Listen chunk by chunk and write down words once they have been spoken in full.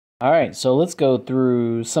Alright, so let's go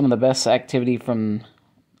through some of the best activity from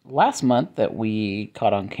last month that we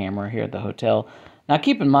caught on camera here at the hotel. Now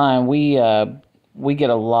keep in mind, we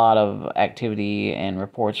get a lot of activity and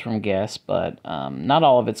reports from guests, but not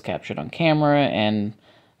all of it's captured on camera, and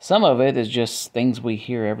some of it is just things we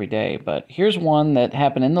hear every day. But here's one that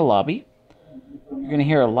happened in the lobby. You're going to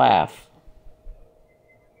hear a laugh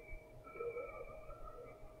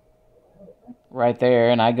right there,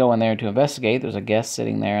 and I go in there to investigate. There's a guest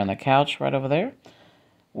sitting there on the couch right over there.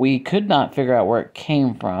 We could not figure out where it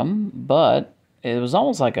came from, but it was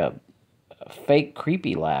almost like a fake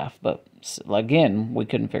creepy laugh, but again, we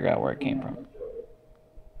couldn't figure out where it came from.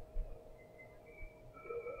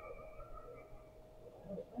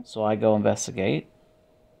 So I go investigate.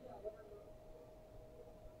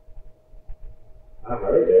 I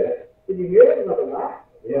heard that. Did you hear it? Another laugh?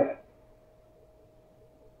 Yeah.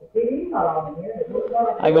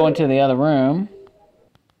 I go into the other room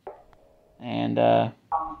and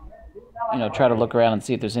try to look around and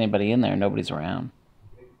see if there's anybody in there. Nobody's around.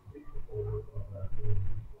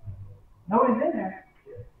 No one's in there.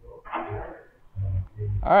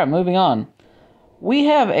 All right, moving on. We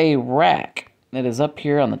have a rack that is up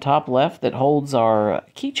here on the top left that holds our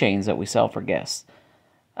keychains that we sell for guests.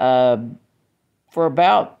 For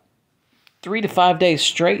about 3 to 5 days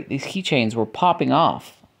straight, these keychains were popping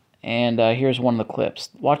off. And here's one of the clips.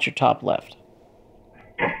 Watch your top left.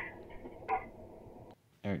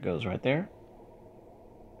 There it goes right there.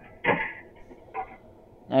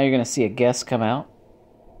 Now you're going to see a guest come out.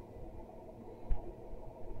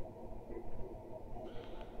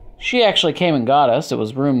 She actually came and got us. It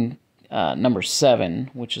was room number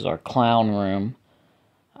 7, which is our clown room.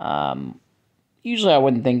 Usually I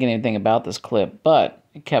wouldn't think anything about this clip, but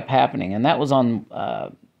it kept happening. And that was on,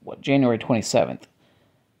 January 27th.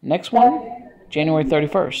 Next one, January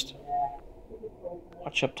 31st.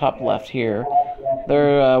 Watch up top left here.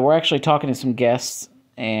 We're actually talking to some guests,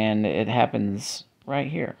 and it happens right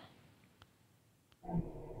here.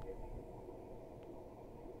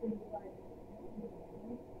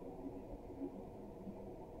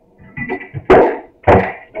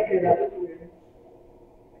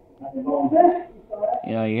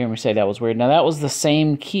 You hear me say that was weird. Now, that was the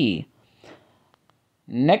same key.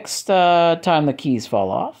 Next time the keys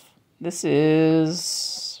fall off, this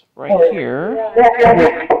is right here,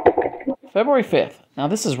 February 5th. Now,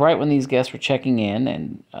 this is right when these guests were checking in,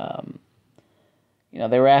 and,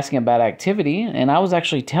 they were asking about activity, and I was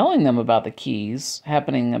actually telling them about the keys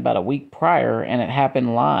happening about a week prior, and it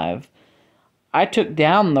happened live. I took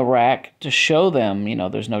down the rack to show them,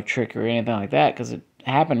 there's no trick or anything like that, because it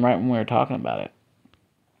happened right when we were talking about it.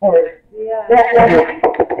 Yeah.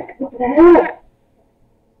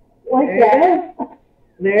 Like that.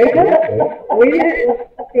 There you go.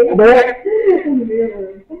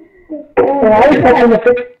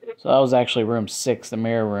 So that was actually room 6, the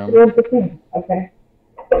mirror room. Room 15. Okay.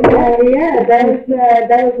 Yeah, that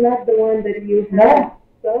was not the one that you had. No.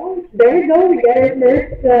 So there you go. We got our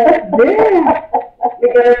first. Yeah. We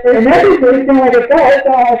got our first. And that is really like a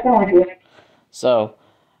thought. So,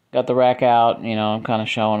 got the rack out. I'm kind of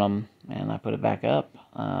showing them, and I put it back up.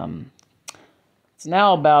 It's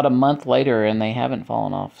now about a month later, and they haven't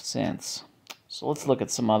fallen off since. So let's look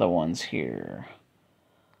at some other ones here.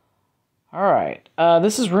 All right,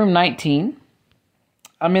 this is room 19.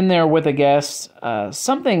 I'm in there with a guest.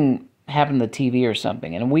 Something happened to the TV or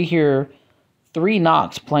something, and we hear 3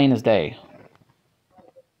 knocks plain as day.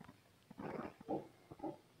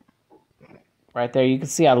 Right there, you can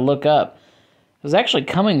see I look up. It was actually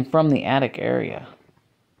coming from the attic area.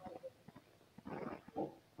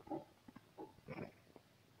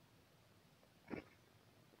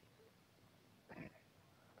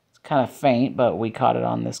 Kind of faint, but we caught it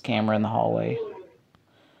on this camera in the hallway.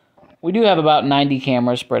 We do have about 90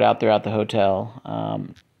 cameras spread out throughout the hotel.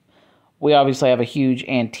 We obviously have a huge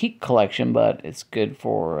antique collection, but it's good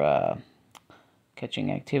for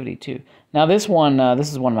catching activity too. Now this one, this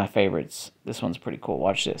is one of my favorites. This one's pretty cool.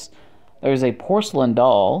 Watch this. There's a porcelain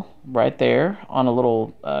doll right there on a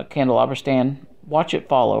little candelabra stand. Watch it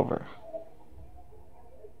fall over.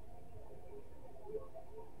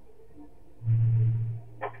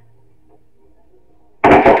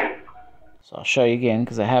 So I'll show you again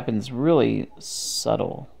because it happens really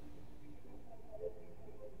subtle.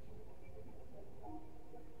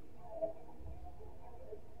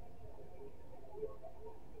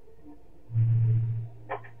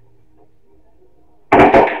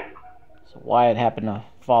 So why it happened to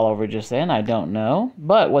fall over just then, I don't know.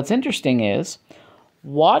 But what's interesting is,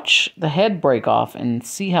 watch the head break off and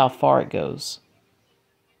see how far it goes.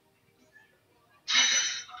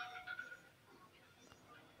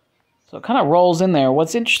 So it kind of rolls in there.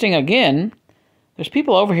 What's interesting, again, there's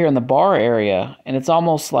people over here in the bar area, and it's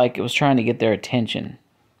almost like it was trying to get their attention.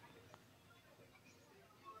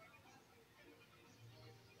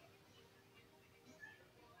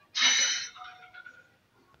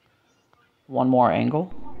 One more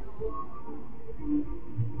angle.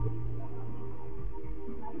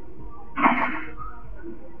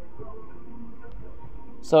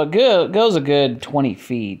 So it goes a good 20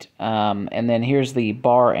 feet. And then here's the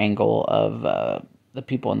bar angle of the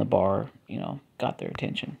people in the bar, got their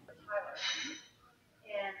attention.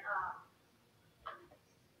 And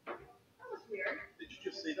that was weird. Did you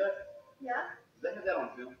just see that? Yeah. They had that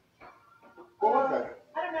on film. What was it?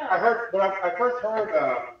 I don't know. I heard, when I first heard,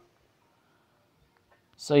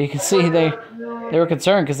 So you can see they were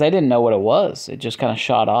concerned because they didn't know what it was. It just kind of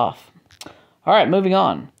shot off. All right, moving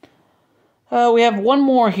on. We have one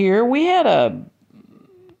more here. We had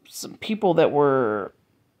some people that were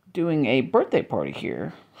doing a birthday party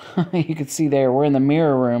here. You can see there, we're in the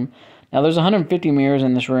mirror room. Now, there's 150 mirrors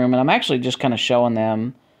in this room, and I'm actually just kind of showing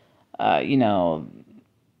them, the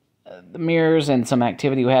mirrors and some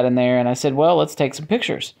activity we had in there. And I said, well, let's take some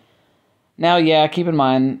pictures. Now, yeah, keep in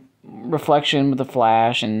mind, reflection with the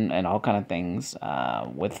flash and all kind of things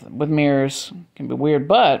with mirrors can be weird,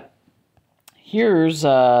 but here's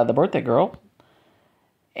the birthday girl.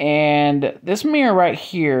 And this mirror right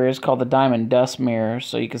here is called the diamond dust mirror,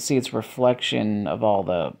 so you can see its reflection of all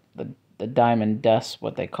the diamond dust,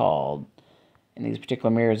 what they called in these particular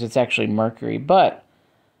mirrors. It's actually mercury, but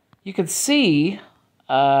you can see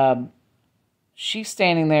she's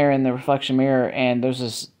standing there in the reflection mirror, and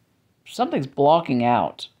there's something's blocking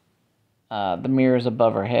out the mirrors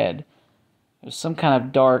above her head. There's some kind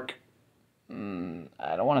of dark,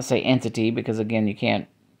 I don't want to say entity, because again, you can't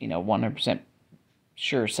 100%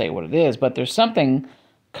 sure say what it is, but there's something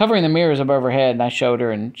covering the mirrors above her head, and I showed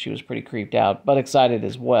her, and she was pretty creeped out, but excited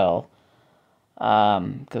as well,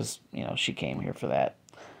 because she came here for that.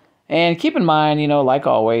 And keep in mind, like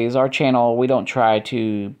always, our channel, we don't try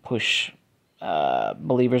to push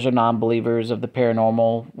believers or non-believers of the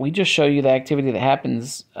paranormal. We just show you the activity that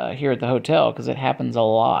happens here at the hotel, because it happens a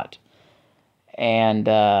lot. And,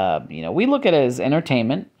 we look at it as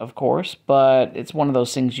entertainment, of course, but it's one of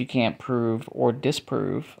those things you can't prove or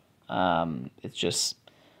disprove. It's just,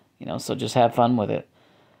 so just have fun with it.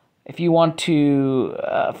 If you want to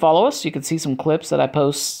follow us, you can see some clips that I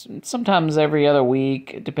post sometimes every other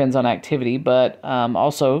week. It depends on activity, but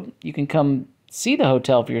also you can come see the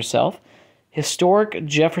hotel for yourself.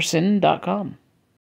 HistoricJefferson.com.